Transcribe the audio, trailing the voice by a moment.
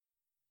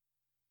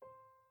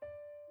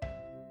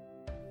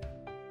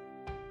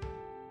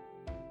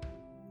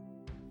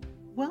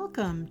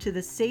Welcome to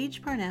the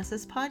Sage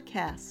Parnassus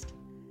Podcast,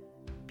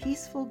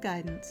 peaceful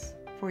guidance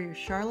for your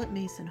Charlotte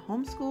Mason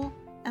homeschool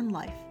and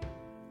life,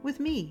 with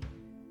me,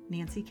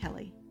 Nancy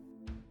Kelly.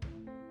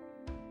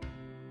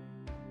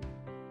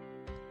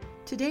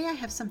 Today I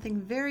have something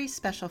very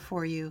special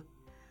for you.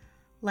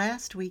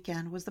 Last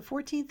weekend was the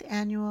 14th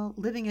Annual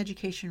Living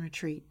Education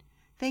Retreat.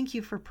 Thank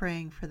you for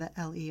praying for the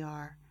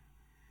LER.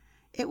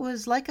 It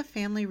was like a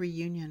family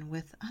reunion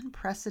with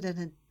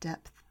unprecedented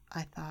depth,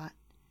 I thought.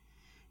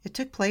 It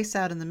took place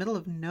out in the middle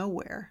of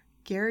nowhere,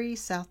 Gary,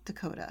 South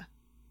Dakota.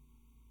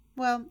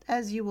 Well,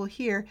 as you will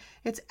hear,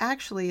 it's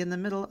actually in the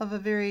middle of a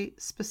very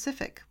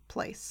specific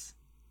place.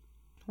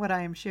 What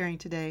I am sharing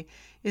today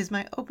is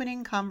my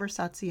opening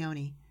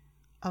conversazione,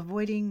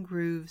 Avoiding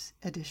Grooves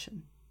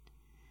edition.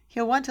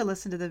 You'll want to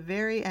listen to the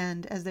very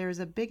end as there is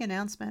a big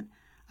announcement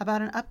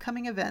about an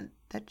upcoming event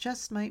that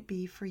just might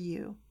be for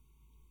you.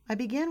 I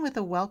begin with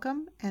a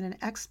welcome and an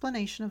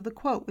explanation of the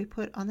quote we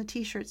put on the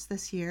t-shirts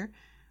this year,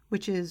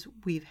 which is,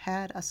 "We've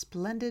had a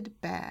splendid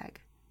bag."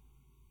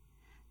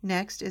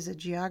 Next is a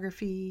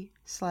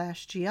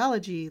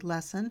geography/geology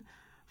lesson,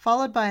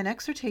 followed by an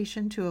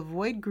exhortation to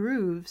avoid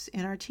grooves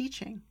in our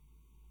teaching.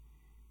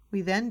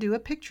 We then do a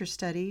picture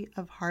study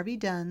of Harvey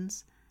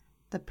Dunn's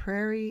 "The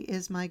Prairie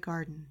is My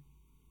Garden."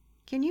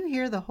 Can you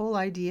hear the whole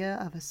idea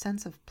of a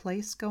sense of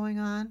place going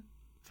on?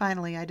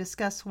 Finally, I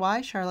discuss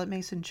why Charlotte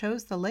Mason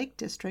chose the Lake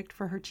District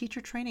for her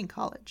teacher training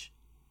college.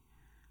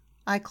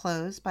 I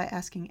close by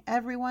asking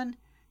everyone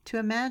to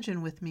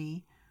imagine with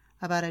me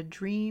about a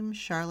dream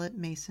Charlotte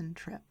Mason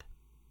trip.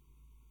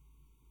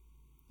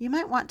 You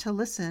might want to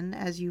listen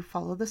as you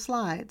follow the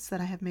slides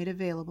that I have made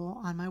available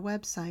on my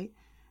website,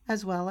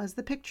 as well as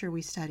the picture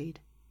we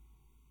studied.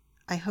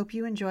 I hope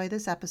you enjoy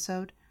this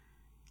episode.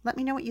 Let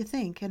me know what you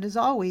think, and as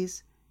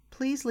always,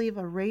 please leave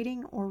a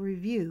rating or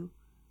review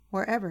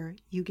wherever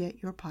you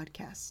get your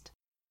podcast.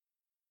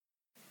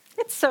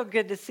 It's so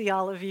good to see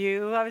all of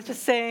you. I was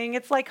just saying,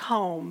 it's like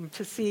home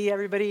to see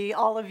everybody,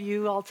 all of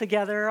you all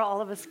together, all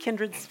of us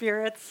kindred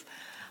spirits.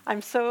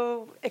 I'm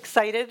so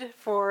excited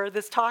for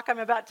this talk I'm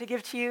about to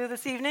give to you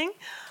this evening.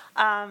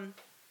 And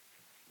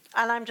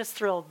I'm just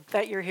thrilled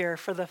that you're here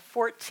for the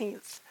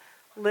 14th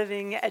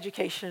Living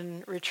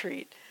Education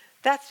Retreat.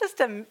 That's just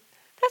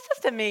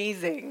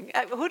amazing.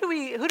 Who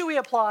do we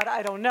applaud?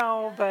 I don't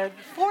know, but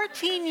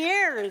 14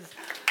 years.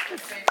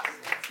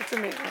 It's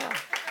amazing.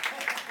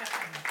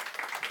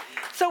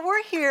 So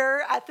we're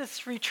here at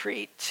this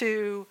retreat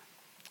to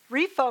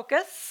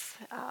refocus,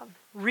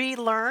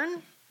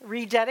 relearn,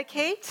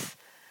 rededicate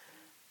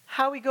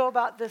how we go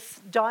about this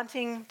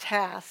daunting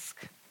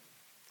task,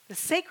 the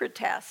sacred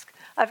task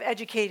of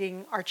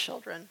educating our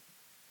children.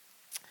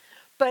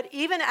 But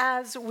even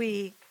as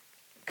we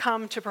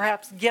come to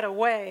perhaps get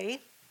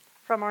away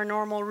from our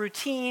normal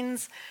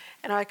routines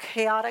and our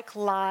chaotic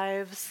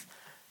lives,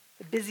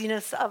 the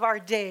busyness of our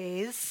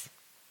days,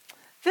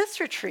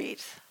 this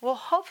retreat will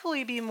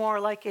hopefully be more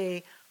like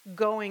a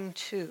going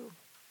to,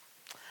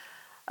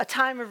 a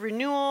time of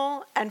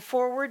renewal and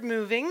forward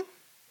moving,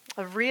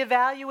 of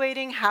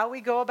reevaluating how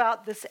we go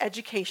about this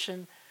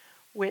education,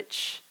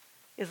 which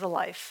is a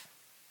life.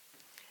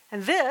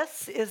 And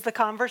this is the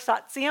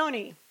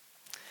conversazione.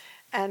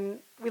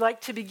 And we like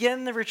to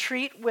begin the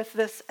retreat with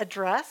this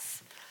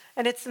address,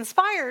 and it's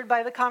inspired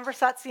by the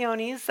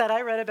conversaziones that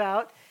I read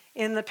about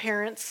in the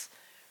parents'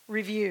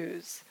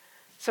 reviews.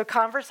 So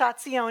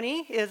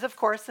conversazione is, of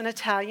course, an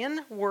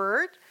Italian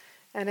word,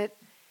 and it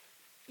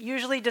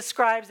usually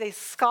describes a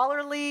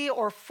scholarly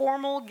or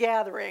formal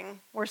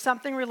gathering where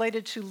something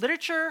related to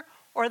literature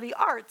or the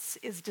arts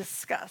is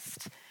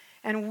discussed.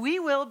 And we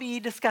will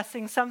be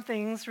discussing some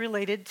things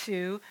related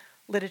to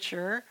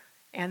literature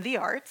and the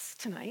arts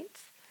tonight.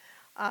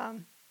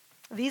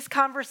 These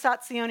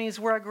conversaziones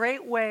were a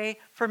great way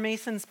for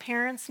Mason's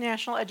Parents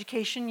National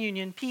Education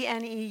Union,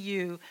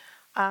 PNEU,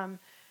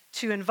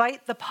 to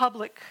invite the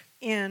public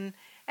in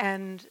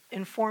and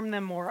inform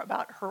them more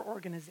about her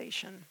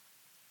organization.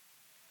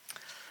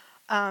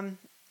 I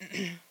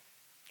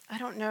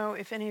don't know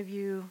if any of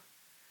you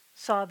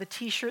saw the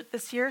t-shirt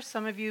this year.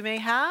 Some of you may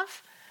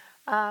have.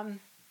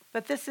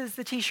 But this is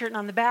the t-shirt, and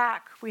on the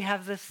back we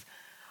have this.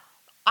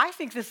 I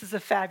think this is a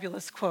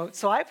fabulous quote,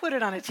 so I put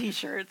it on a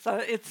t-shirt. So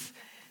it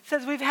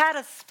says, "We've had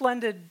a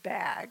splendid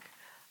bag."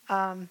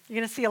 You're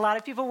going to see a lot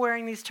of people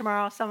wearing these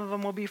tomorrow. Some of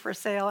them will be for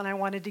sale, and I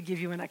wanted to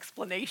give you an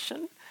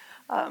explanation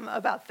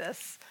about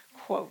this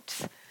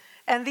quote.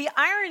 And the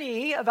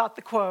irony about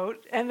the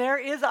quote, and there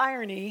is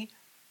irony,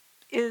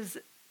 is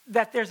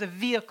that there's a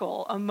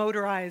vehicle, a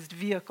motorized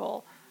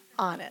vehicle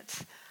on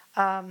it.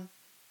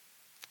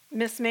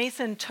 Miss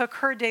Mason took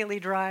her daily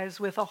drives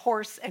with a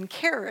horse and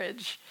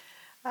carriage,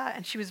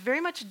 and she was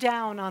very much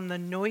down on the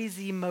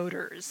noisy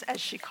motors,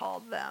 as she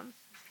called them.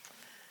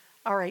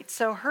 All right,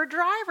 so her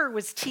driver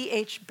was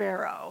T.H.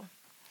 Barrow,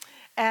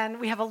 and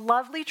we have a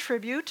lovely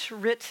tribute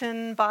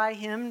written by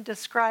him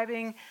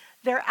describing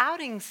their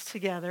outings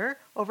together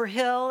over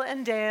hill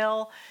and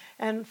dale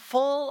and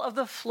full of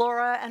the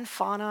flora and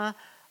fauna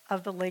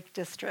of the Lake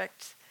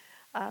District.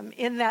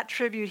 In that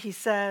tribute, he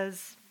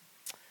says,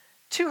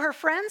 To her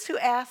friends who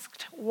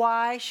asked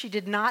why she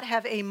did not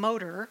have a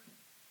motor,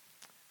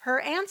 her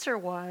answer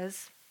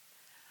was,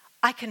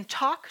 "I can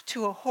talk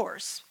to a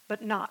horse,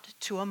 but not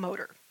to a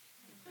motor."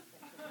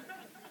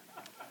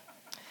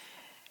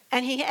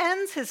 And he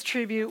ends his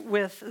tribute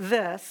with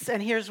this,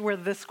 and here's where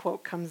this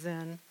quote comes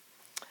in.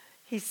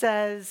 He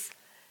says,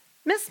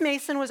 "Miss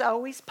Mason was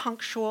always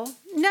punctual,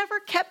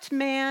 never kept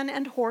man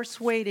and horse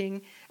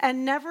waiting,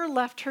 and never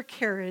left her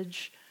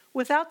carriage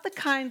without the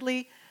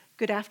kindly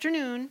 'good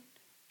afternoon'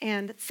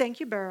 and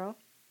 'thank you, Barrow.'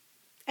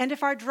 And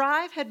if our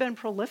drive had been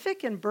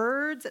prolific in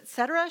birds,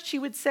 etc., she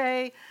would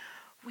say,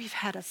 'We've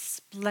had a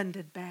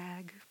splendid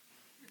bag.'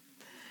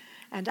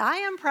 And I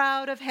am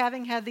proud of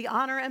having had the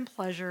honor and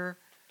pleasure,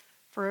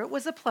 for it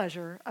was a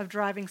pleasure of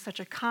driving such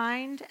a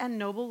kind and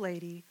noble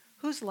lady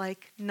whose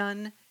like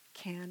none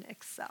can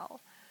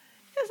excel."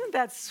 Isn't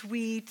that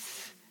sweet?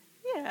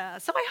 Yeah.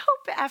 So I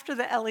hope after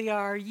the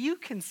LER you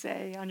can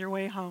say on your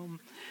way home,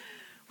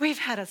 "We've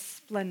had a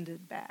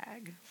splendid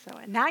bag." So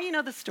and now you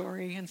know the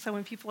story, and so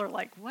when people are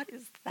like, "What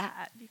is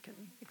that?" you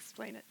can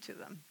explain it to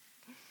them.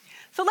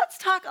 So let's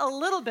talk a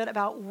little bit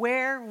about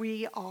where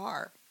we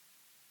are.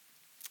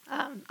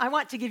 I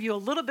want to give you a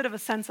little bit of a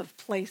sense of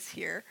place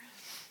here.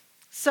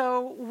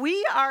 So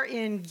we are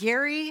in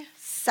Gary,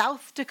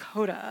 South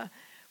Dakota,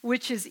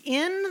 which is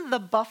in the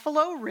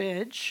Buffalo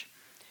Ridge,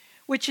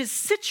 which is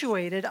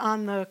situated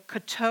on the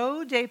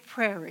Coteau des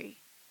Prairies.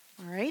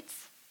 All right?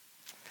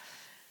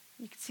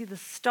 You can see the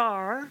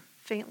star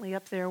faintly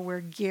up there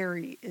where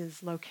Gary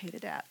is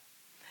located at.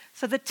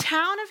 So the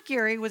town of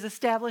Gary was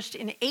established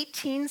in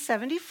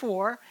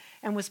 1874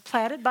 and was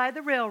platted by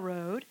the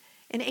railroad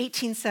in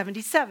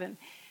 1877.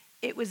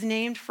 It was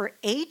named for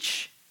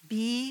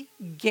H.B.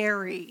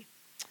 Gary,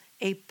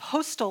 a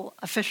postal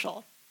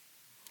official.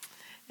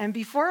 And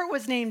before it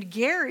was named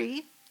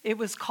Gary, it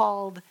was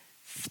called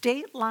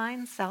State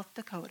Line, South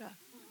Dakota.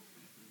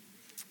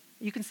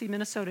 You can see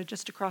Minnesota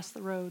just across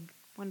the road,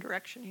 one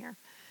direction here.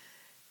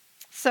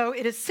 So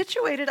it is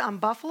situated on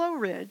Buffalo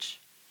Ridge,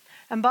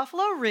 and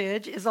Buffalo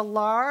Ridge is a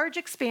large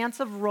expanse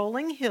of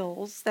rolling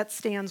hills that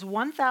stands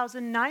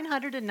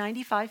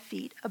 1,995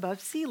 feet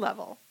above sea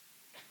level.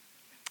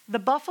 The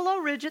Buffalo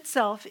Ridge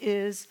itself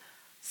is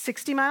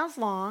 60 miles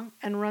long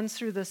and runs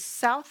through the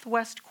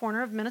southwest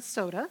corner of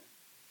Minnesota.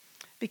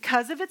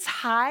 Because of its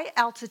high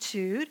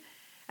altitude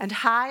and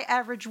high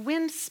average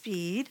wind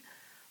speed,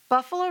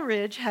 Buffalo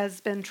Ridge has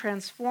been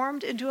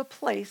transformed into a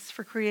place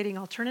for creating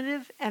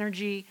alternative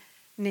energy,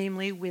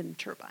 namely wind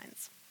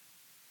turbines.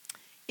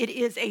 It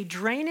is a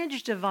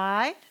drainage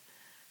divide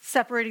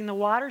separating the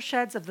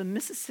watersheds of the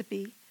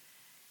Mississippi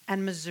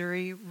and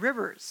Missouri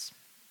rivers.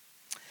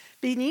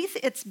 Beneath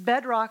its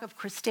bedrock of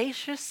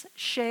cretaceous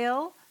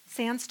shale,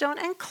 sandstone,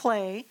 and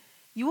clay,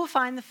 you will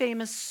find the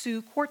famous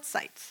Sioux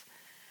quartzites.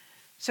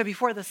 So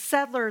before the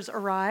settlers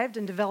arrived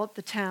and developed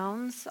the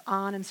towns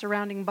on and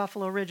surrounding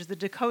Buffalo Ridge, the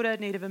Dakota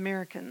Native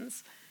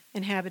Americans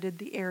inhabited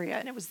the area.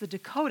 And it was the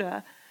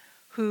Dakota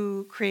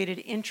who created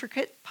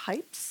intricate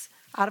pipes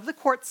out of the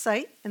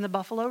quartzite in the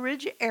Buffalo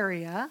Ridge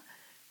area,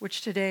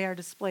 which today are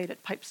displayed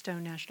at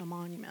Pipestone National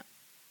Monument.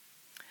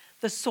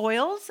 The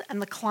soils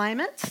and the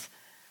climates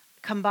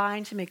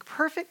combined to make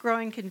perfect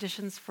growing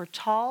conditions for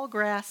tall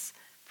grass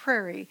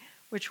prairie,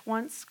 which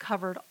once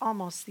covered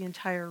almost the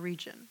entire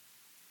region.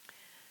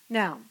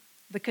 Now,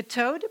 the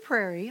Coteau des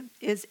Prairies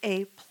is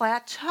a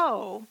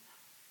plateau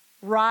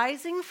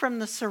rising from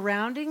the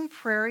surrounding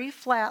prairie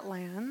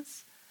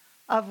flatlands,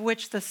 of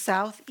which the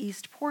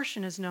southeast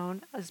portion is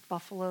known as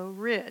Buffalo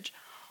Ridge,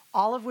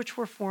 all of which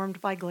were formed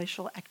by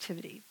glacial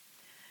activity.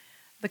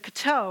 The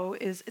Coteau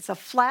it's a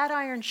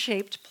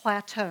flatiron-shaped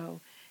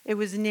plateau. It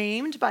was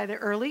named by the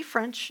early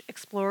French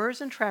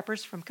explorers and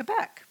trappers from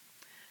Quebec.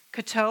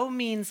 Coteau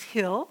means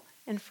hill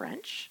in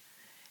French,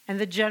 and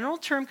the general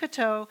term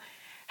coteau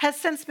has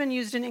since been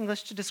used in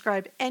English to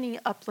describe any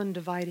upland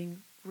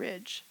dividing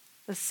ridge.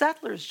 The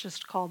settlers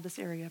just called this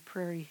area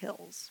Prairie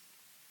Hills.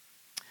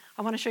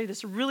 I want to show you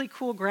this really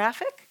cool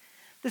graphic.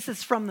 This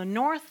is from the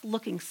north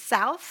looking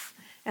south,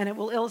 and it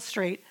will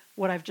illustrate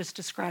what I've just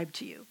described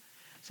to you.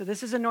 So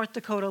this is in North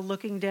Dakota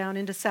looking down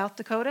into South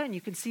Dakota, and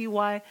you can see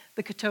why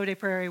the Coteau des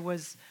Prairies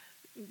was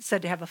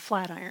said to have a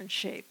flatiron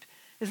shape.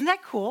 Isn't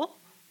that cool?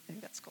 I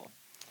think that's cool.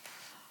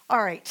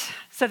 All right,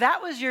 so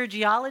that was your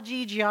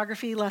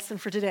geography lesson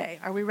for today.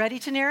 Are we ready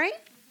to narrate?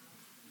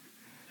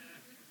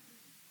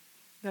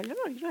 No, you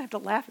don't have to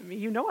laugh at me.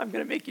 You know I'm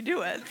going to make you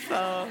do it.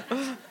 So,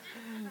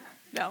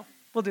 no,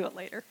 we'll do it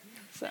later.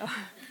 So,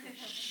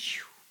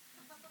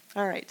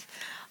 all right.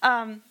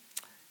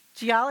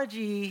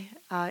 Geology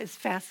is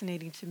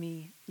fascinating to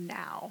me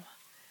now.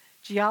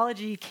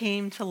 Geology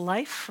came to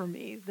life for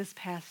me this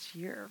past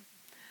year.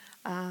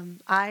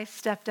 I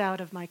stepped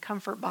out of my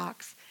comfort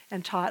box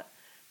and taught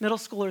middle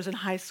schoolers and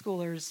high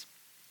schoolers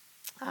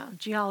a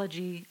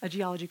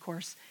geology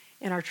course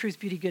in our Truth,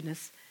 Beauty,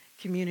 Goodness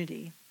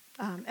community.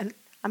 And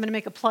I'm going to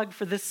make a plug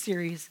for this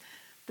series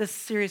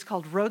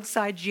called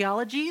Roadside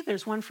Geology.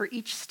 There's one for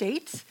each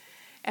state,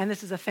 and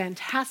this is a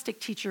fantastic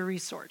teacher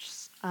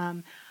resource.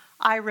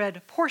 I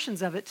read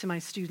portions of it to my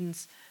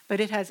students, but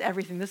it has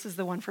everything. This is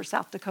the one for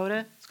South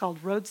Dakota. It's called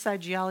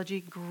Roadside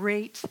Geology.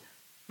 Great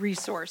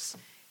resource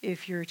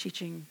if you're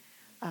teaching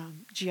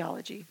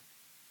geology.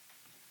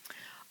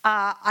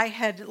 I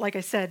had, like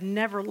I said,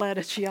 never led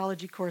a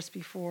geology course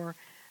before,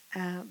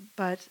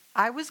 but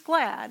I was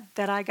glad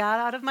that I got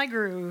out of my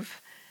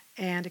groove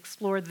and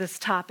explored this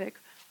topic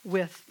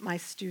with my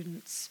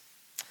students.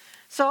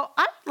 So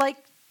I'd like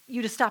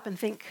you to stop and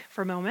think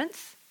for a moment.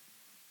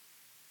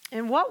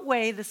 In what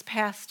way this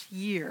past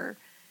year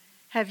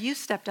have you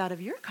stepped out of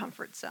your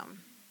comfort zone,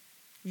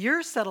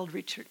 your settled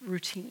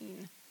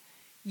routine,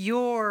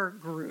 your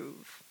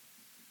groove?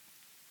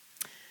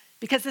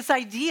 Because this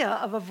idea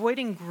of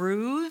avoiding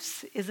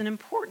grooves is an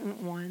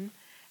important one,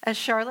 as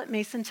Charlotte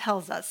Mason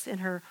tells us in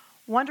her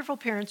wonderful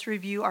Parents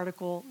Review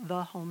article,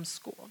 The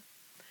Homeschool.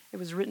 It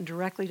was written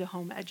directly to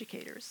home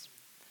educators.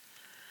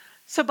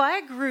 So by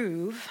a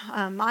groove,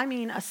 I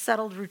mean a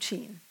settled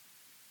routine.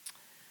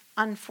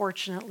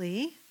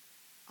 Unfortunately,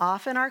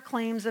 often our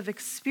claims of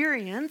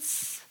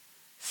experience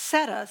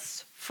set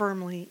us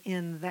firmly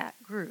in that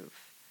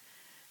groove.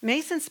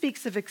 Mason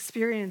speaks of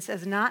experience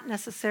as not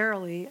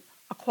necessarily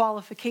a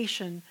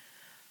qualification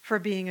for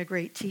being a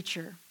great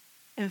teacher.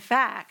 In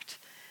fact,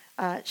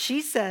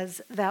 she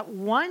says that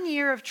 1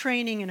 year of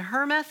training in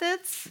her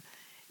methods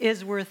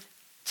is worth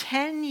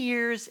 10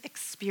 years'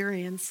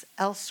 experience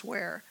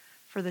elsewhere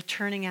for the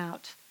turning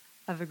out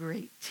of a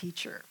great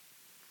teacher.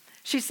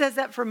 She says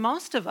that for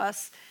most of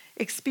us,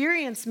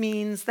 experience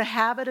means the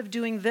habit of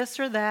doing this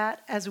or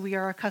that as we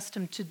are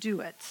accustomed to do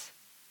it.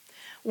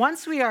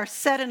 Once we are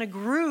set in a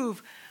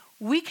groove,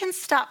 we can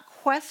stop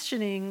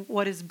questioning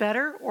what is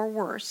better or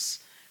worse.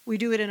 We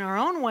do it in our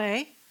own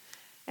way,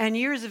 and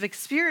years of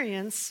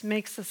experience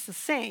makes us the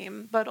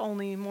same, but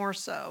only more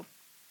so.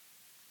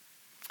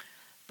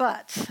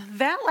 But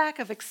that lack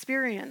of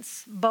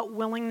experience, but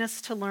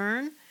willingness to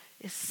learn,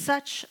 is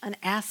such an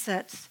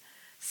asset,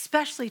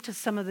 especially to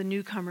some of the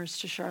newcomers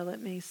to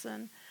Charlotte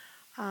Mason.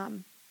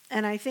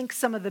 And I think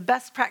some of the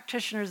best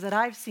practitioners that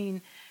I've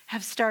seen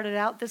have started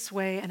out this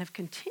way and have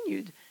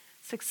continued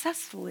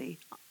successfully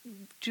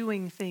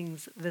doing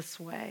things this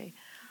way.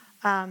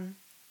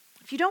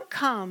 If you don't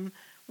come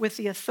with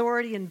the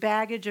authority and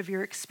baggage of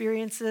your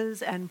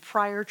experiences and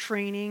prior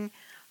training,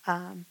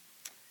 and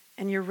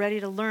you're ready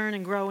to learn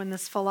and grow in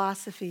this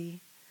philosophy,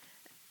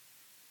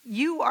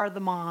 you are the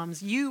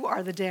moms, you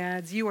are the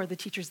dads, you are the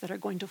teachers that are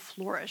going to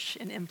flourish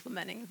in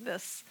implementing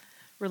this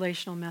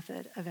relational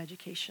method of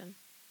education.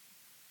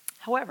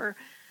 However,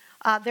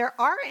 there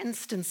are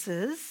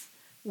instances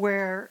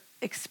where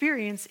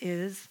experience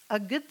is a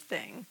good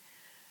thing.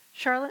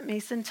 Charlotte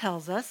Mason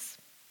tells us,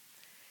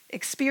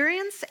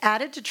 experience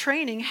added to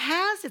training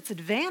has its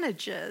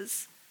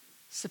advantages,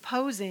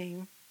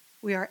 supposing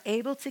we are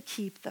able to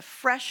keep the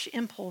fresh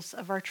impulse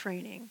of our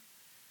training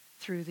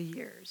through the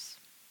years.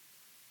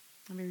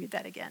 Let me read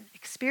that again.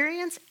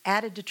 Experience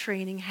added to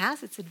training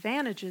has its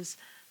advantages,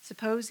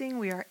 supposing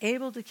we are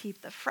able to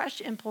keep the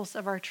fresh impulse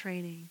of our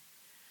training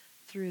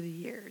through the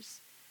years.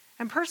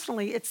 And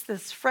personally, it's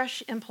this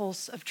fresh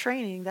impulse of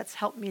training that's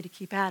helped me to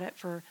keep at it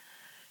for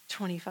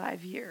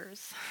 25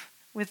 years.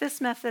 With this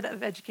method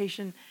of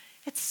education,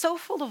 it's so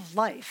full of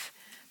life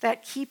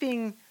that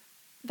keeping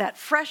that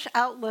fresh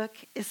outlook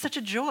is such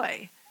a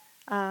joy.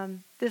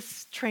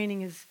 This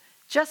training is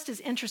just as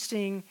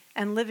interesting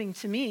and living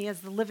to me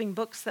as the living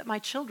books that my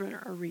children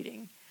are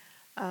reading.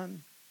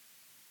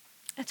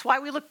 It's why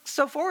we look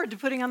so forward to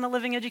putting on the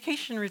Living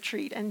Education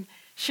Retreat and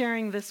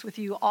sharing this with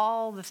you,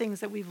 all the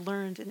things that we've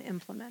learned and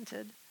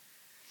implemented.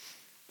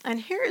 And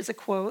here is a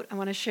quote I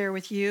want to share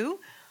with you,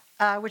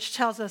 which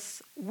tells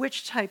us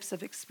which types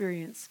of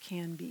experience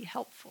can be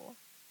helpful.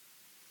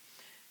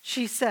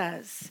 She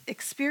says,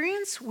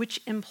 experience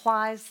which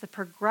implies the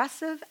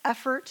progressive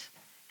effort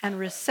and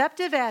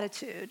receptive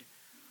attitude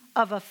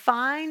of a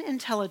fine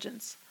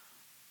intelligence,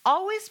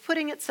 always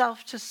putting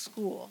itself to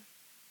school.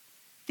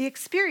 The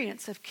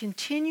experience of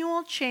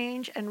continual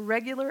change and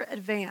regular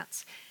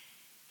advance.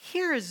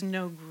 Here is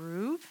no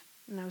groove,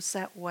 no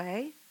set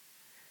way.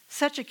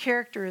 Such a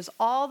character is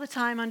all the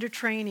time under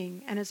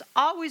training and is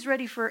always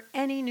ready for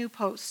any new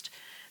post.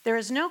 There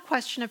is no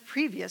question of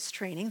previous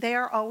training. They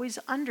are always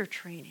under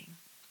training.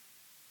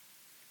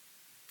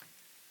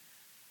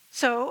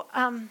 So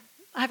I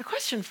have a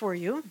question for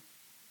you.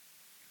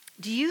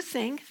 Do you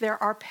think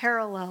there are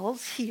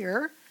parallels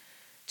here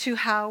to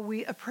how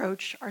we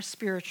approach our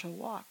spiritual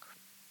walk?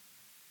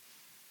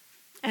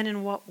 And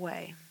in what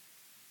way?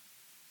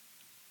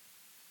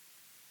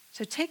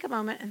 So take a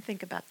moment and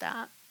think about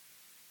that.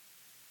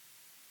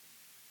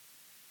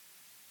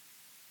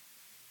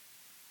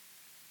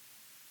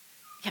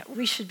 Yeah,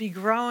 we should be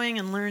growing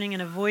and learning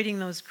and avoiding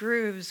those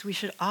grooves. We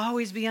should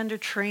always be under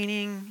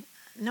training.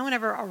 No one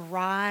ever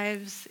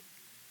arrives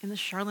in the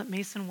Charlotte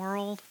Mason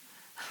world.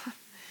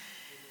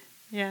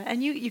 Yeah,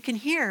 and you can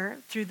hear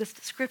through this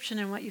description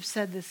and what you've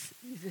said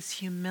this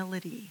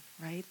humility,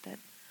 right, that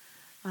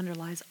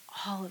underlies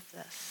all of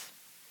this.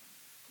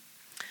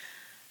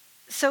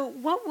 So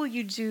what will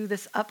you do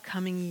this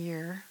upcoming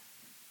year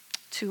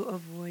to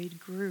avoid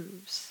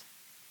grooves?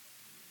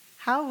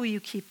 How will you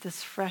keep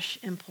this fresh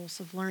impulse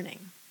of learning?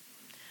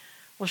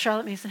 Well,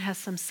 Charlotte Mason has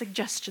some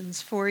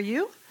suggestions for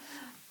you,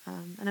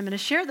 and I'm going to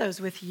share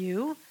those with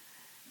you.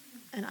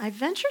 And I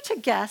venture to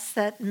guess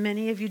that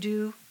many of you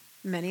do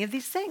many of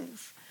these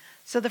things.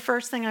 So the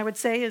first thing I would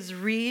say is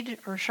read,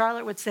 or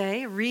Charlotte would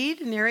say,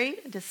 read, narrate,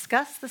 and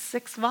discuss the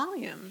 6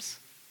 volumes.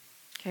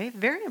 Okay,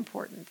 very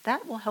important.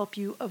 That will help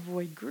you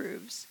avoid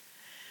grooves.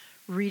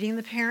 Reading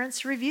the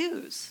parents'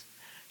 reviews.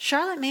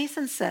 Charlotte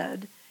Mason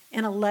said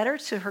in a letter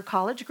to her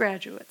college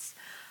graduates,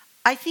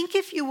 I think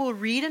if you will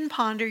read and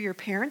ponder your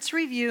parents'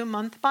 review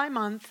month by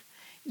month,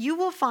 you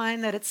will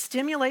find that it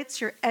stimulates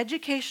your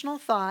educational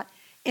thought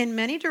in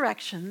many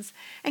directions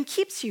and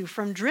keeps you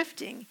from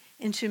drifting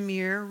into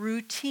mere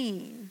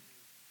routine.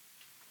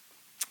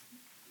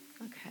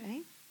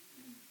 Okay.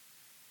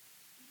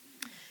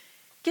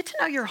 Get to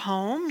know your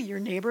home, your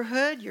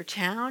neighborhood, your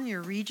town,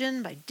 your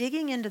region by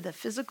digging into the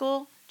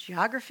physical,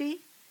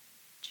 geography,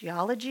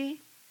 geology,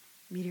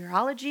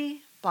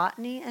 meteorology,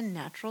 botany, and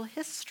natural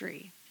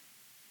history.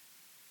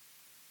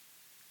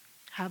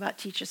 How about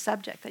teach a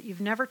subject that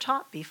you've never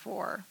taught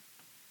before?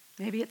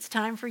 Maybe it's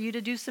time for you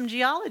to do some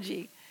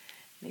geology.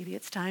 Maybe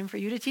it's time for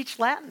you to teach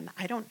Latin.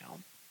 I don't know.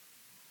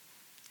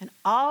 And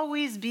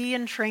always be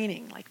in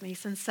training, like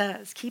Mason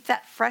says. Keep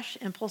that fresh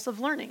impulse of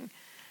learning.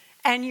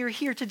 And you're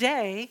here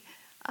today,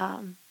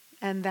 and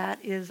that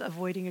is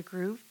avoiding a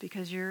groove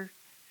because you're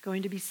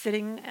going to be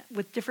sitting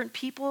with different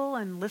people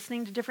and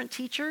listening to different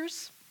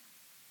teachers.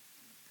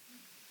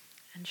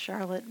 And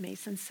Charlotte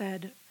Mason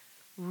said,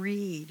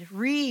 read,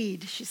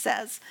 she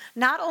says,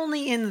 not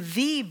only in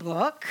the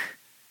book,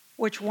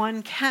 which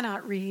one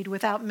cannot read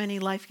without many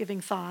life-giving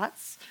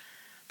thoughts,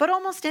 but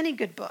almost any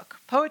good book,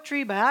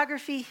 poetry,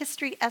 biography,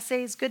 history,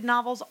 essays, good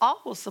novels,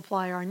 all will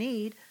supply our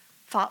need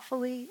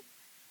thoughtfully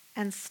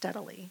and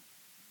steadily.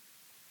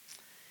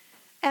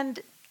 And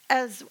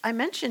as I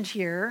mentioned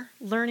here,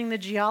 learning the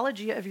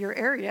geology of your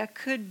area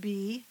could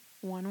be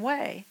one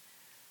way.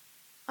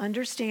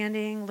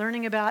 Understanding,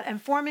 learning about,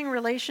 and forming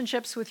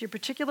relationships with your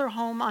particular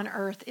home on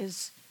earth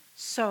is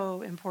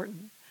so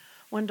important.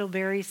 Wendell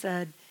Berry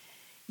said,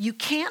 you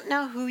can't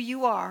know who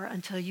you are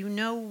until you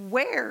know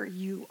where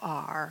you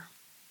are.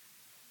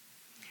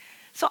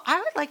 So I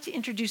would like to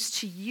introduce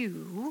to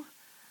you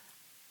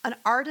an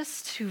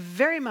artist who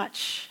very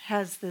much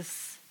has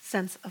this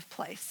sense of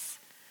place.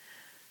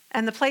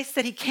 And the place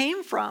that he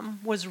came from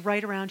was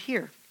right around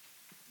here.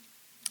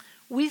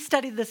 We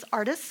studied this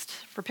artist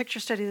for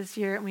picture study this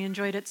year, and we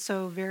enjoyed it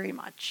so very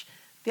much.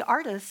 The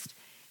artist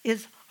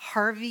is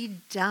Harvey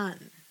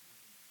Dunn.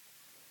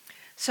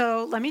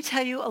 So let me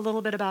tell you a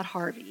little bit about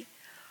Harvey.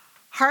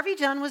 Harvey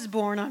Dunn was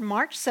born on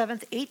March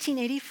 7th,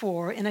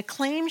 1884, in a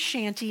claim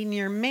shanty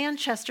near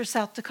Manchester,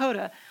 South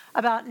Dakota,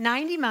 about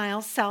 90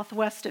 miles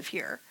southwest of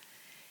here.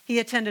 He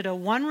attended a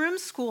one-room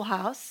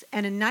schoolhouse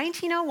and in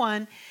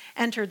 1901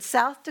 entered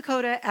South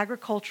Dakota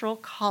Agricultural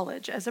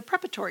College as a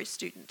preparatory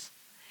student.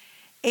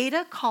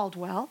 Ada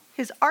Caldwell,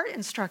 his art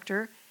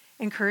instructor,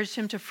 encouraged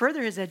him to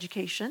further his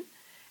education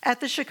at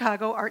the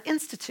Chicago Art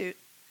Institute.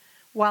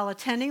 While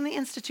attending the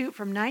Institute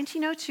from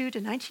 1902 to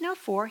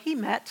 1904, he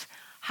met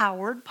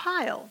Howard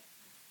Pyle,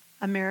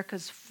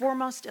 America's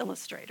foremost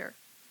illustrator.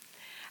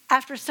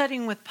 After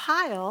studying with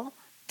Pyle,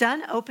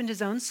 Dunn opened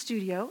his own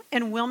studio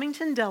in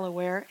Wilmington,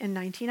 Delaware in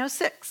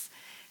 1906,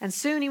 and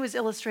soon he was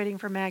illustrating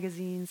for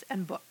magazines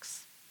and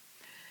books.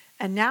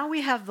 And now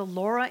we have the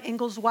Laura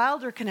Ingalls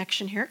Wilder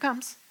connection. Here it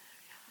comes.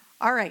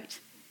 All right.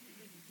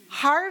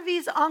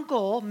 Harvey's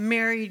uncle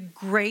married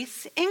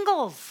Grace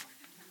Ingalls.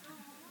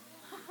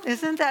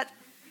 Isn't that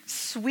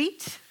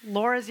sweet?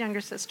 Laura's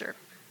younger sister.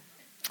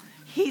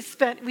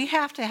 We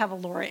have to have a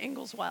Laura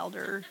Ingalls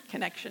Wilder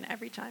connection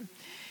every time.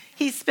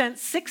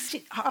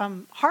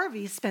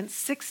 Harvey spent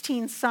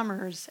 16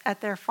 summers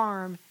at their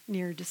farm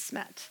near De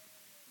Smet.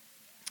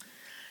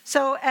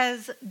 So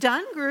as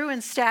Dunn grew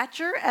in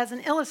stature as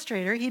an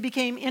illustrator, he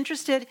became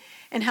interested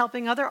in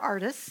helping other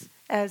artists,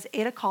 as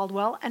Ada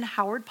Caldwell and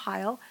Howard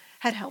Pyle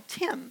had helped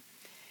him.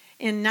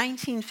 In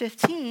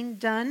 1915,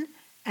 Dunn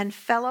and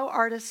fellow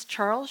artist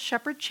Charles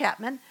Shepard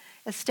Chapman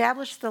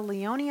established the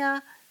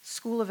Leonia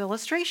School of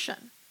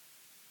Illustration.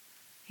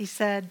 He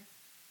said,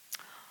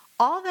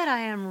 all that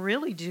I am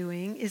really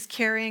doing is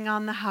carrying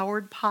on the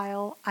Howard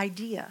Pyle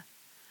idea.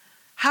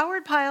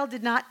 Howard Pyle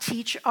did not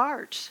teach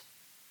art.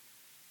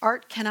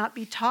 Art cannot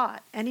be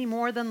taught any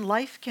more than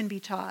life can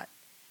be taught.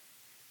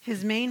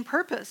 His main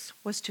purpose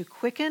was to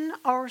quicken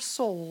our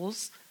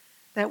souls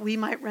that we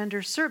might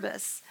render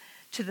service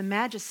to the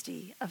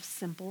majesty of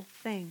simple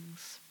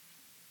things.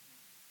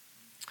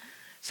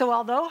 So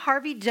although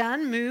Harvey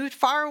Dunn moved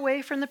far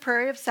away from the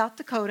prairie of South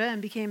Dakota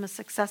and became a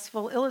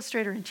successful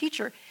illustrator and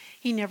teacher,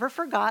 he never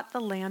forgot the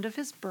land of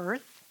his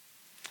birth.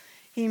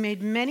 He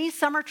made many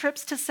summer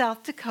trips to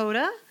South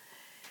Dakota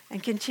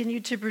and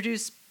continued to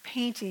produce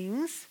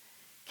paintings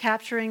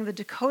capturing the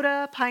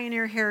Dakota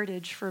pioneer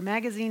heritage for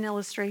magazine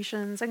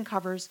illustrations and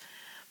covers,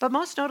 but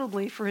most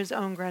notably for his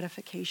own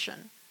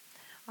gratification.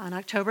 On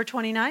October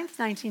 29,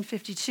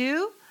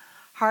 1952,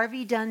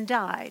 Harvey Dunn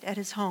died at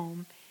his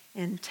home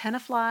in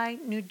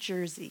Tenafly, New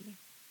Jersey.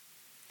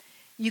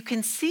 You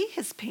can see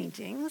his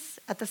paintings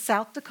at the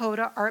South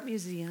Dakota Art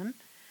Museum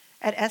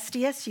at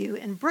SDSU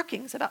in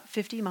Brookings, about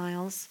 50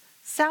 miles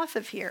south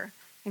of here,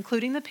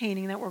 including the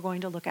painting that we're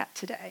going to look at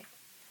today.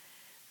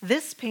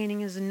 This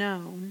painting is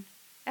known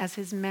as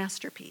his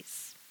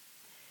masterpiece.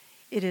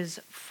 It is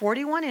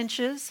 41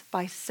 inches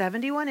by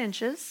 71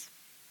 inches,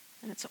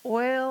 and it's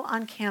oil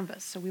on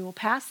canvas. So we will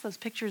pass those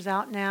pictures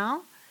out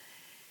now.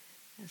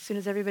 As soon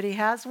as everybody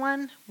has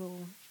one,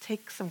 we'll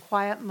take some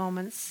quiet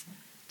moments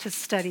to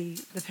study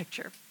the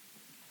picture.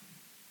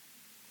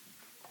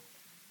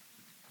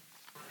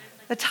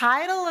 The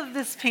title of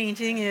this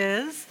painting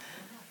is,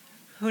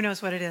 who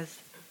knows what it is?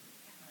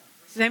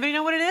 Does anybody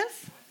know what it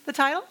is? The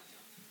title?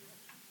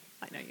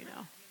 I know you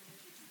know.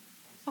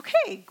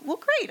 Okay, well,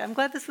 great. I'm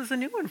glad this is a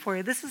new one for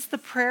you. This is The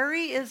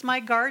Prairie is My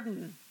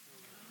Garden.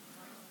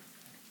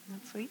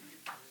 Isn't that sweet?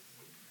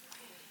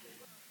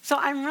 So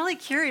I'm really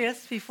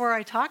curious, before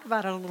I talk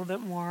about it a little bit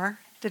more,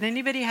 did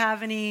anybody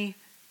have any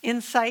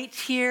insight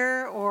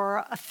here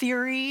or a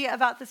theory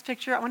about this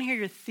picture? I want to hear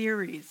your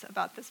theories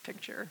about this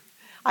picture.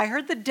 I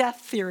heard the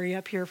death theory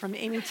up here from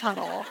Amy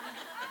Tuttle.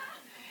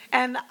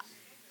 And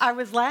I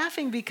was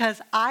laughing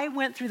because I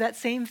went through that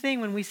same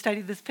thing when we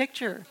studied this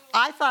picture.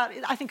 I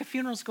think a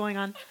funeral's going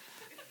on.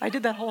 I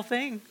did that whole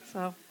thing.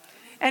 So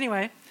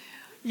anyway,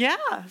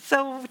 yeah.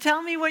 So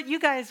tell me what you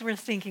guys were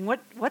thinking.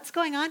 What's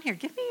going on here?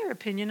 Give me your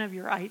opinion of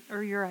your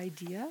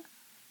idea.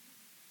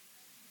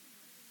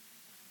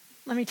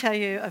 Let me tell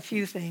you a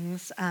few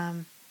things.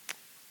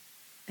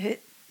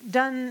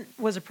 Dunn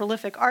was a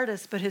prolific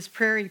artist, but his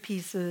prairie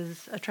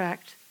pieces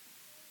attract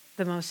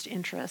the most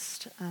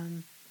interest.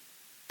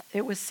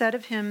 It was said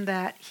of him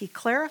that he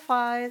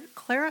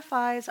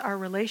clarifies our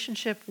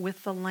relationship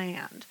with the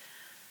land.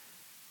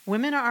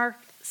 Women are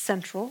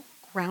central,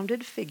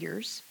 grounded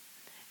figures,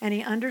 and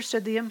he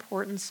understood the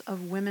importance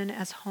of women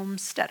as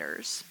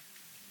homesteaders.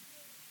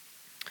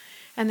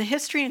 And the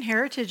history and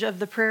heritage of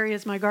The Prairie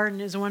is My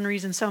Garden is one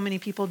reason so many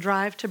people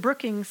drive to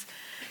Brookings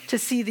to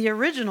see the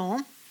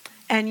original.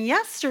 And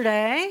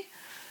yesterday,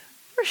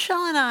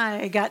 Rochelle and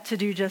I got to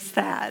do just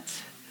that.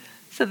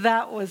 So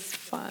that was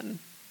fun,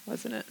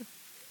 wasn't it?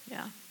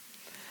 Yeah.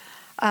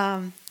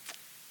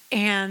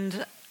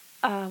 And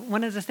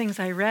one of the things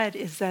I read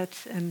is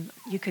that, and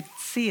you could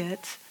see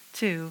it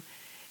too,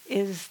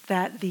 is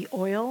that the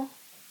oil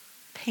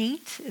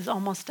paint is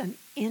almost an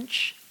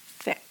inch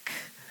thick.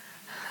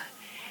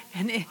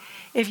 And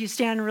if you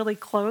stand really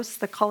close,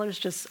 the colors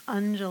just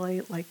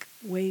undulate like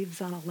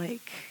waves on a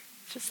lake.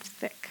 It's just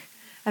thick.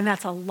 And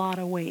that's a lot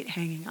of weight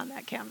hanging on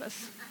that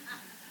canvas.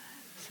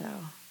 So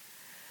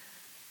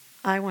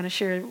I want to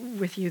share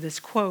with you this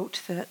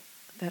quote that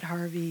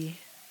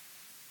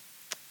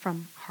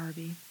from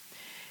Harvey.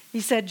 He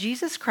said,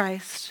 Jesus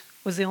Christ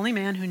was the only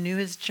man who knew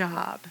his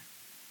job.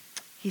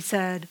 He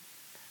said,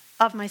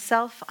 of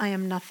myself, I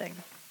am nothing.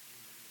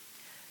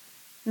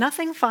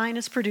 Nothing fine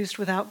is produced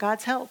without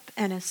God's help,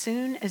 and as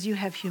soon as you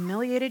have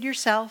humiliated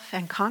yourself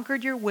and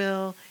conquered your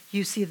will,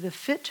 you see the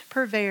fit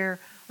purveyor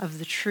of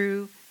the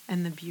true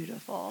and the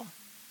beautiful.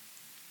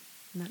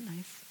 Isn't that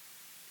nice?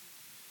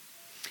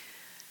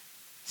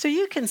 So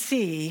you can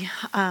see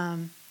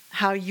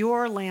how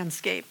your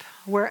landscape,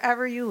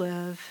 wherever you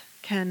live,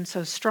 can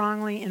so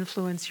strongly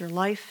influence your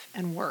life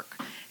and work.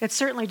 It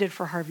certainly did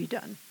for Harvey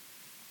Dunn.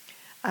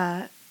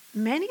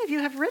 Many of you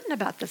have written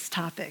about this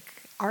topic.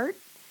 Art,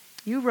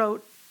 you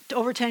wrote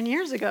over 10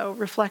 years ago,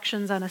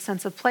 Reflections on a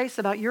Sense of Place,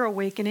 about your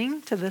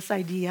awakening to this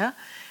idea.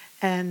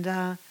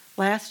 And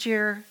last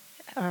year,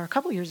 or a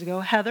couple years ago,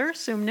 Heather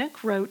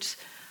Sumnick wrote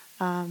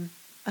A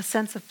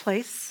Sense of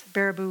Place,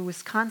 Baraboo,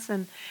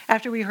 Wisconsin,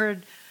 after we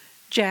heard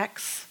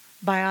Jack's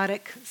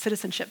biotic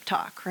citizenship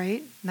talk,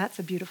 right? And that's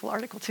a beautiful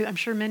article, too. I'm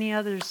sure many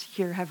others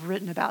here have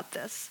written about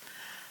this.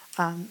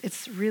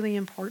 It's really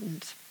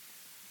important.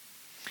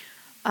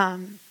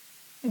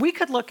 We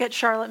could look at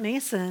Charlotte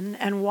Mason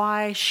and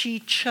why she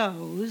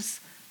chose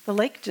the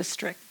Lake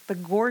District, the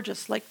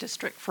gorgeous Lake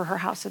District, for her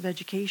house of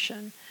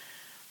education,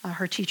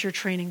 her teacher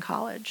training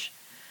college.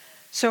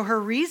 So her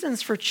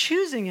reasons for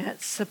choosing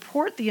it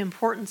support the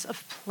importance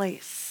of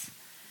place.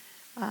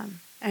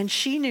 And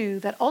she knew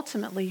that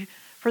ultimately,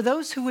 for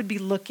those who would be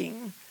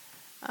looking,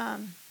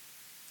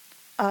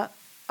 a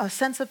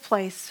sense of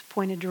place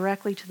pointed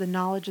directly to the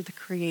knowledge of the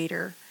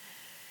Creator.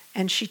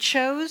 And she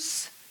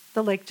chose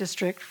the Lake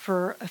District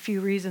for a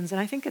few reasons. And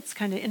I think it's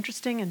kind of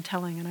interesting and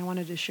telling, and I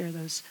wanted to share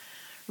those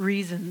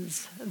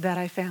reasons that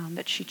I found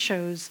that she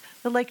chose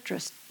the Lake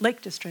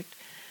District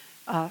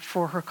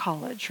for her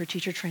college, her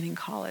teacher training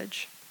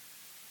college.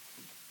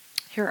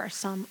 Here are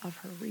some of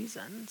her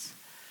reasons.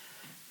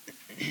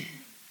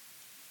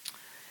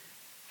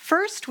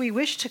 First, we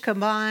wish to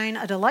combine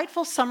a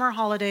delightful summer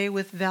holiday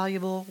with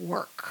valuable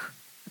work.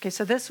 Okay,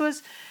 so this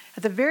was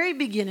at the very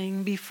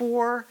beginning,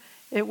 before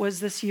it was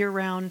this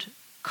year-round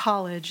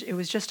college. It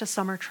was just a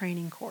summer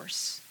training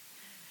course.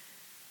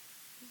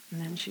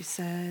 And then she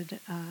said,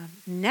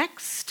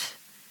 next,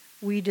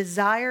 we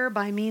desire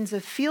by means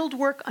of field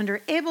work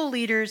under able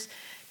leaders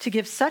to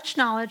give such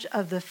knowledge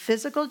of the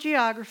physical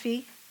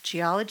geography,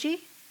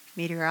 geology,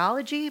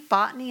 meteorology,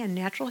 botany, and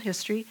natural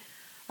history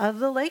of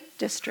the Lake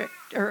District,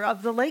 or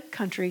of the Lake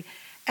Country,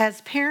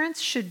 as parents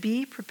should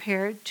be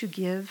prepared to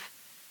give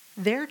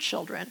their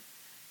children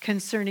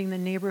concerning the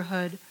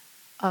neighborhood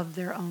of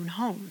their own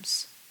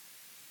homes.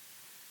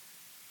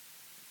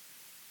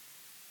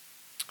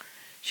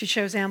 She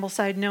chose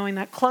Ambleside knowing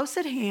that close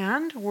at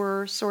hand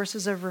were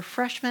sources of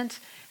refreshment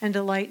and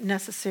delight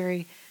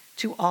necessary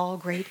to all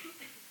great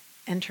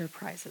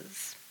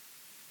enterprises.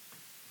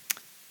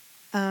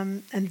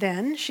 And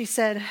then she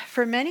said,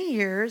 for many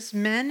years,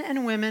 men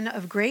and women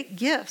of great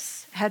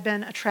gifts had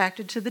been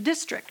attracted to the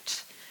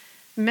district.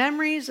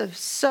 Memories of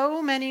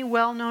so many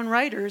well-known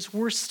writers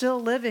were still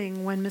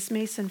living when Miss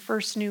Mason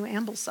first knew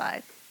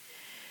Ambleside.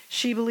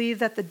 She believed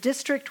that the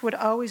district would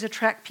always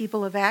attract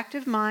people of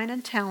active mind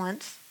and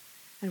talent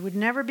and would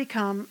never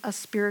become a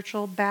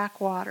spiritual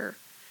backwater.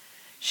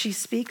 She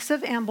speaks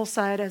of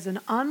Ambleside as an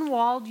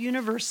unwalled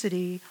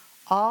university,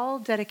 all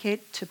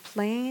dedicated to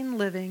plain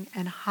living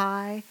and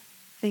high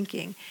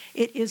thinking.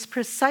 It is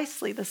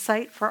precisely the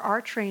site for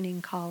our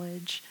training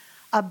college,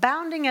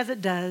 abounding as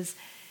it does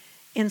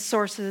in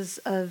sources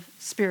of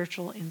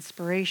spiritual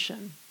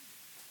inspiration.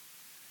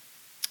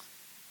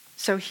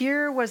 So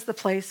here was the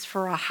place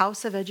for a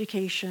house of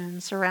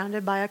education,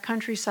 surrounded by a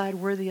countryside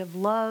worthy of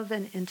love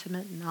and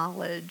intimate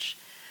knowledge.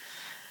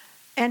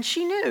 And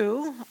she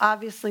knew,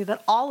 obviously,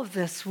 that all of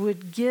this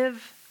would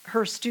give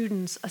her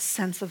students a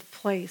sense of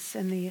place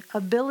and the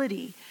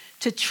ability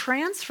to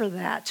transfer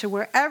that to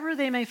wherever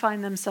they may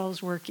find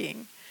themselves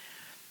working.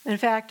 In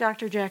fact,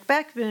 Dr. Jack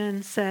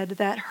Beckman said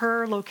that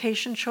her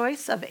location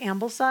choice of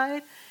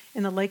Ambleside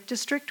in the Lake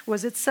District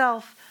was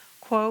itself,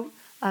 quote,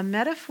 a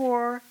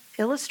metaphor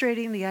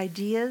illustrating the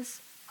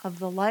ideas of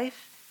the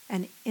life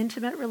and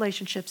intimate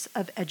relationships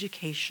of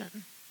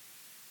education.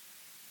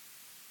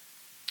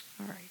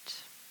 All right.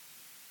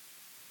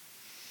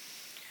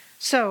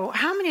 So,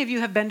 how many of you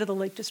have been to the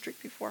Lake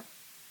District before?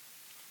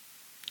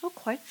 Oh,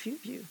 quite a few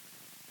of you.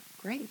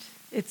 Great.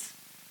 It's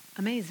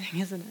amazing,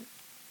 isn't it?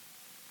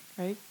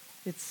 Right?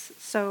 It's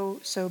so,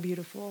 so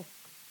beautiful.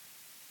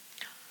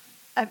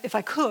 If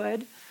I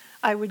could,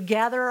 I would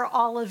gather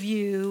all of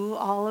you,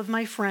 all of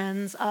my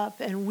friends up,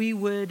 and we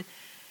would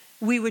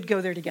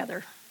go there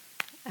together.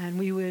 And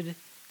we would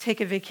take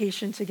a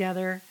vacation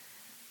together.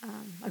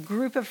 A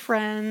group of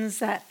friends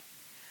that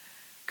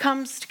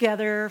comes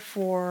together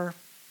for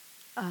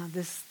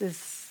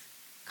this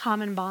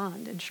common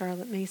bond in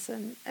Charlotte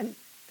Mason. And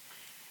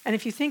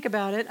if you think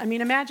about it, I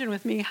mean, imagine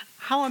with me,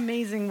 how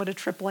amazing would a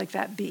trip like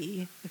that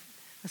be,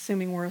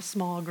 assuming we're a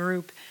small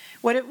group?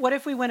 What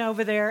if we went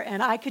over there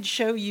and I could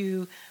show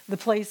you the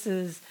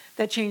places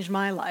that changed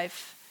my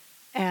life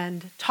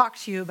and talk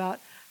to you about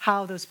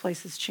how those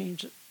places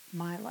changed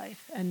my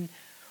life? And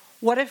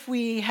what if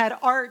we had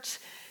Art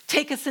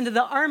take us into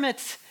the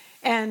Armet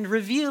and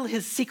reveal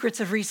his secrets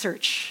of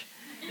research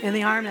in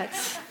the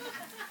Armet?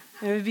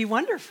 It would be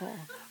wonderful.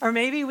 Or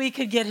maybe we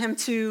could get him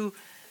to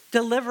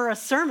deliver a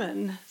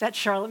sermon that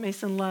Charlotte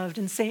Mason loved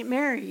in St.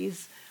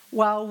 Mary's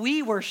while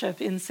we worship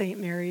in St.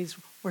 Mary's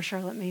where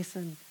Charlotte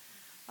Mason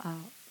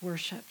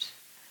worshipped.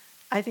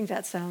 I think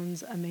that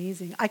sounds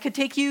amazing. I could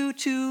take you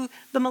to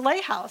the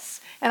Malay House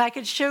and I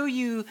could show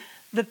you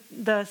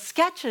the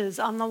sketches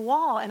on the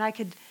wall and I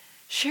could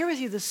share with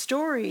you the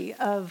story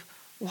of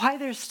why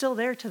they're still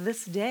there to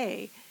this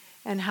day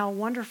and how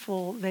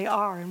wonderful they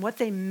are and what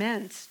they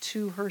meant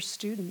to her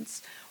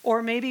students.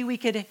 Or maybe we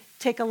could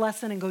take a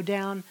lesson and go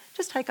down,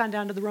 just hike on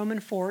down to the Roman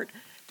fort.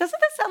 Doesn't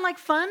that sound like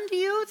fun to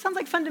you? It sounds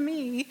like fun to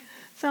me.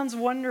 Sounds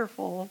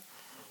wonderful.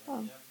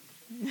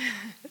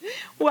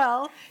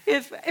 Well,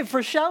 if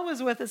Rochelle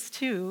was with us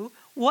too,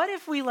 what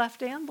if we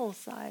left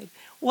Ambleside?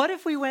 What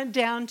if we went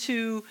down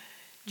to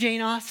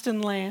Jane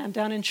Austen land,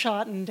 down in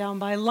Chawton, down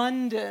by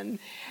London?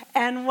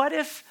 And what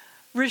if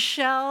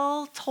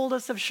Rochelle told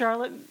us of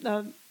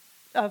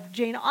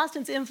Jane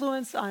Austen's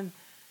influence on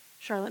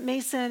Charlotte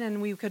Mason, and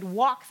we could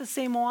walk the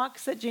same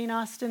walks that Jane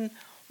Austen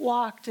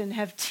walked and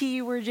have tea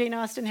where Jane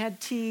Austen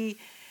had tea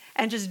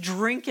and just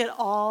drink it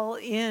all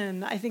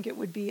in? I think it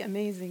would be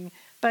amazing.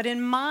 But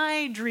in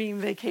my dream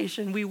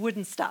vacation, we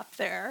wouldn't stop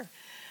there.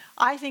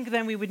 I think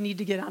then we would need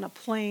to get on a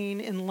plane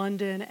in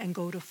London and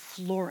go to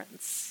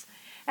Florence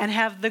and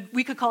have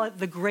we could call it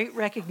the Great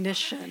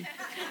Recognition.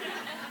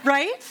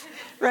 Right?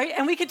 Right?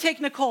 And we could take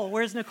Nicole.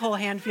 Where's Nicole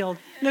Handfield?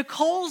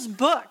 Nicole's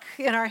book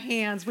in our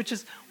hands, which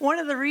is one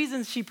of the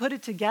reasons she put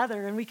it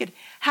together. And we could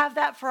have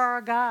that for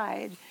our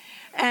guide.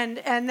 And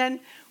then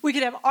we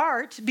could have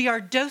Art be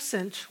our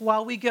docent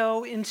while we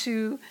go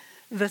into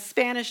the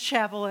Spanish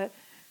chapel at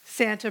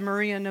Santa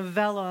Maria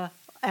Novella.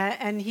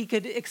 And he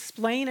could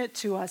explain it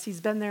to us.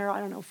 He's been there,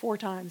 4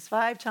 times,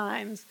 5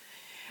 times.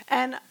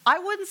 And I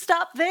wouldn't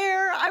stop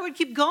there. I would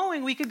keep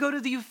going. We could go to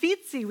the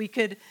Uffizi. We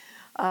could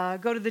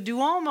go to the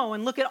Duomo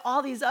and look at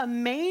all these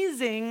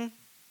amazing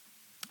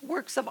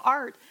works of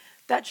art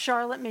that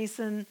Charlotte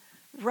Mason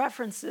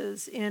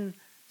references in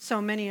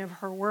so many of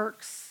her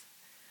works.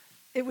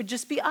 it would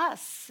just be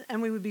us,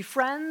 and we would be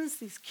friends,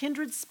 these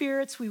kindred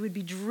spirits. We would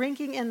be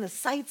drinking in the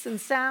sights and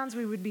sounds.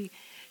 We would be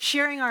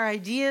sharing our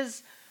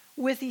ideas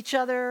with each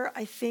other.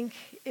 I think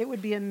it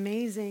would be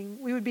amazing.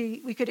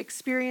 We could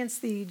experience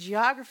the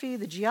geography,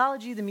 the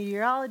geology, the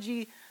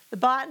meteorology, the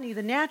botany,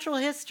 the natural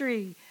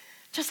history,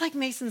 just like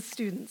Mason's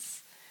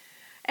students.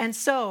 And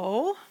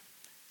so,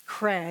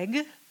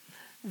 Craig,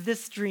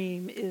 this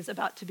dream is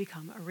about to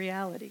become a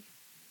reality.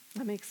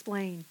 Let me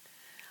explain.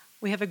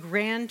 We have a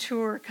grand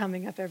tour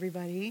coming up,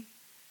 everybody.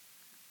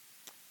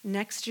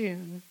 Next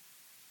June,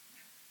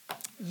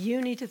 you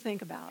need to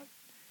think about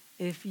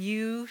if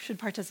you should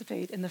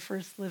participate in the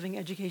first Living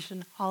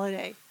Education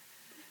holiday.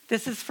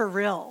 This is for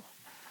real.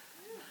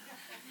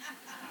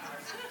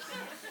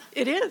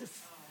 It is.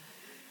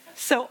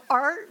 So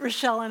Art,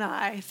 Rochelle, and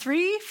I,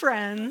 3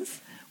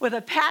 friends with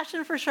a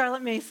passion for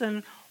Charlotte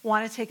Mason,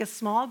 want to take a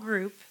small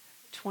group,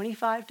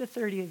 25 to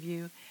 30 of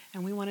you,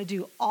 and we want to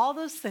do all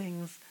those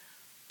things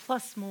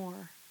plus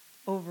more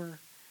over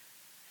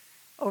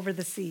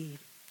the sea.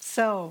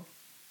 So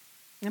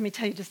let me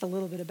tell you just a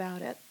little bit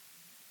about it.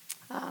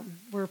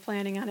 We're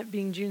planning on it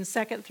being June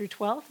 2nd through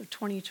 12th of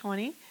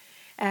 2020,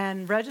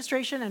 and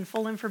registration and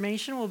full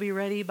information will be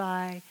ready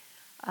by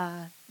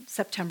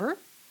September.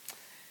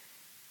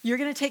 You're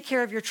going to take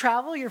care of your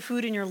travel, your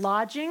food, and your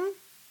lodging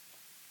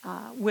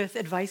with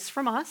advice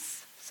from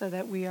us so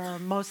that we are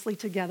mostly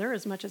together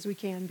as much as we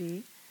can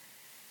be.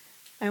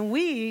 And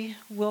we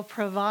will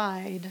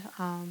provide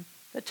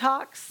the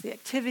talks, the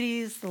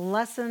activities, the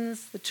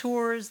lessons, the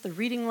tours, the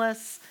reading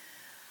lists,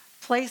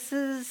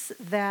 places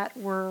that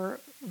were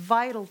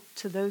vital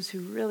to those who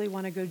really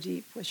want to go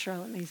deep with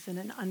Charlotte Mason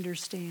and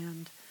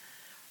understand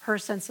her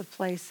sense of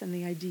place and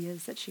the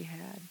ideas that she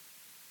had.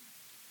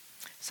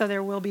 So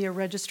there will be a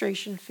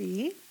registration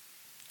fee,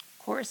 of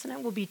course, and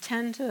it will be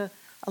 10 to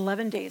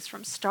 11 days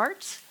from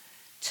start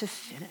to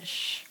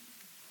finish.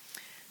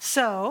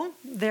 So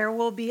there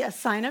will be a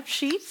sign-up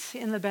sheet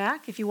in the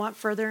back if you want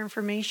further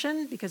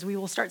information, because we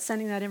will start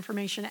sending that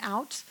information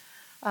out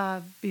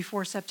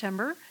before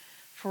September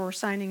for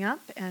signing up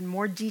and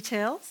more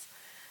details.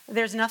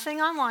 There's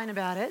nothing online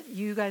about it.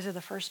 You guys are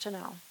the first to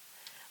know.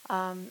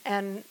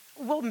 And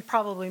we'll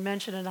probably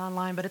mention it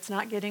online, but it's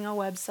not getting a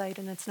website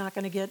and it's not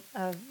going to get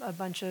a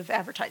bunch of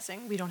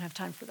advertising. We don't have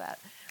time for that.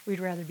 We'd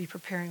rather be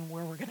preparing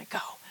where we're going to go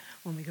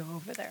when we go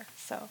over there.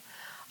 So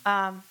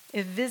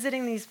if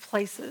visiting these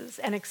places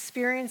and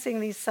experiencing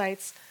these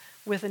sites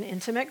with an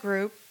intimate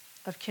group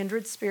of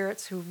kindred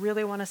spirits who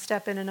really want to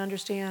step in and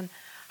understand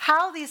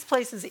how these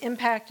places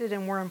impacted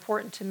and were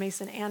important to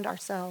Mason and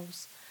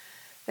ourselves,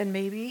 then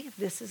maybe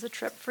this is a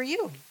trip for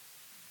you.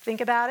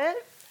 Think about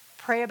it,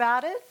 pray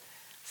about it,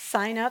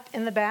 sign up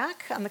in the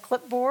back on the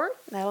clipboard.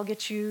 That'll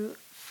get you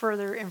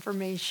further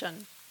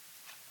information.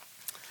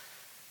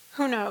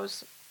 Who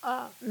knows?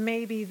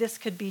 Maybe this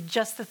could be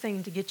just the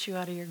thing to get you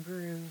out of your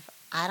groove.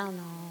 I don't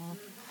know.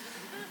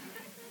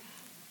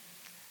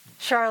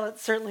 Charlotte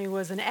certainly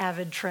was an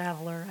avid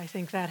traveler. I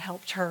think that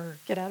helped her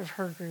get out of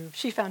her groove.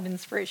 She found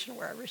inspiration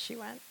wherever she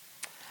went.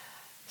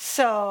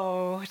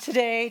 So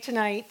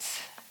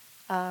tonight,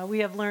 we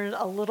have learned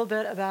a little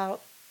bit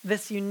about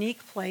this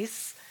unique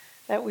place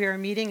that we are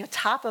meeting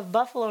atop of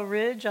Buffalo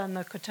Ridge on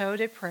the Coteau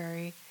des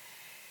Prairies.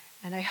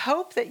 And I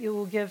hope that you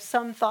will give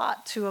some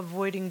thought to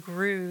avoiding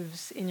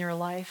grooves in your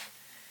life,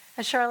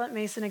 as Charlotte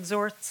Mason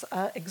exhorts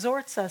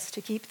us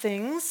to keep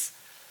things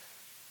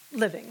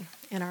living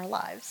in our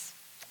lives.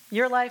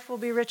 Your life will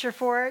be richer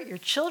for it. Your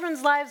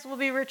children's lives will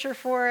be richer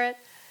for it,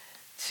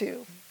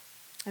 too.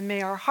 And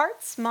may our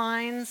hearts,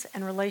 minds,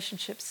 and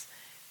relationships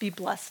be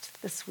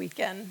blessed this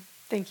weekend.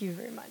 Thank you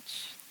very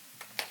much.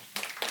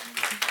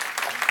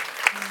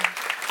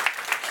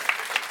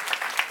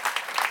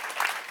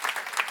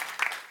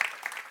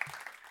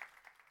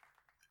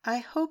 I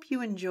hope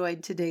you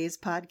enjoyed today's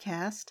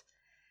podcast.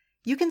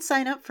 You can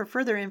sign up for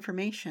further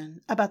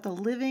information about the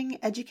Living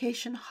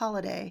Education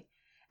Holiday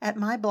at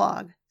my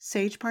blog,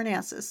 Sage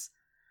Parnassus,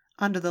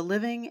 under the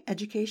Living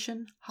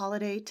Education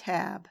Holiday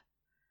tab.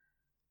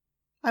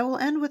 I will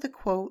end with a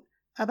quote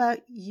about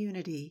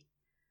unity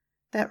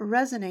that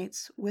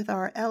resonates with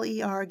our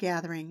LER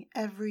gathering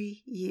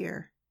every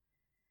year.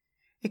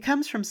 It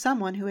comes from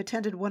someone who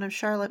attended one of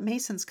Charlotte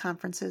Mason's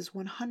conferences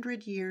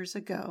 100 years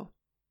ago.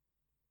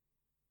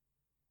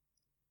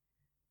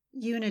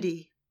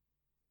 Unity.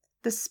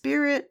 The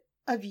spirit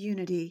of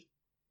unity.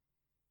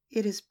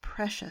 It is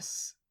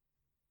precious.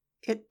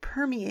 It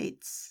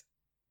permeates.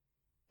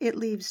 It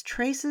leaves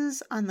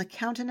traces on the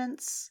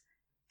countenance,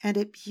 and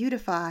it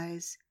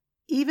beautifies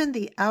even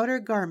the outer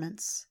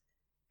garments,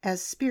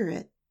 as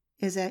spirit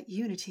is at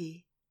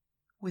unity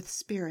with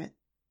spirit.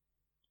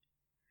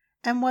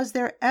 And was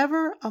there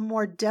ever a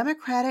more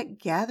democratic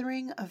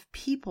gathering of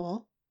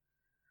people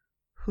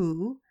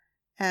who,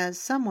 as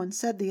someone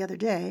said the other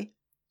day,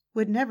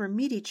 would never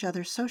meet each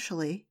other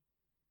socially,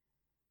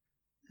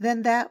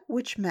 than that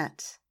which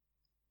met?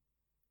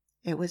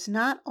 It was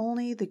not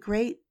only the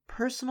great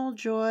personal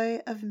joy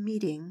of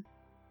meeting,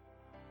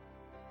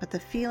 but the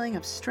feeling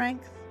of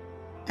strength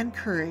and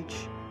courage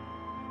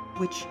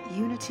which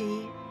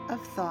unity of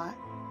Thought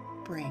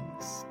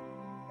brings.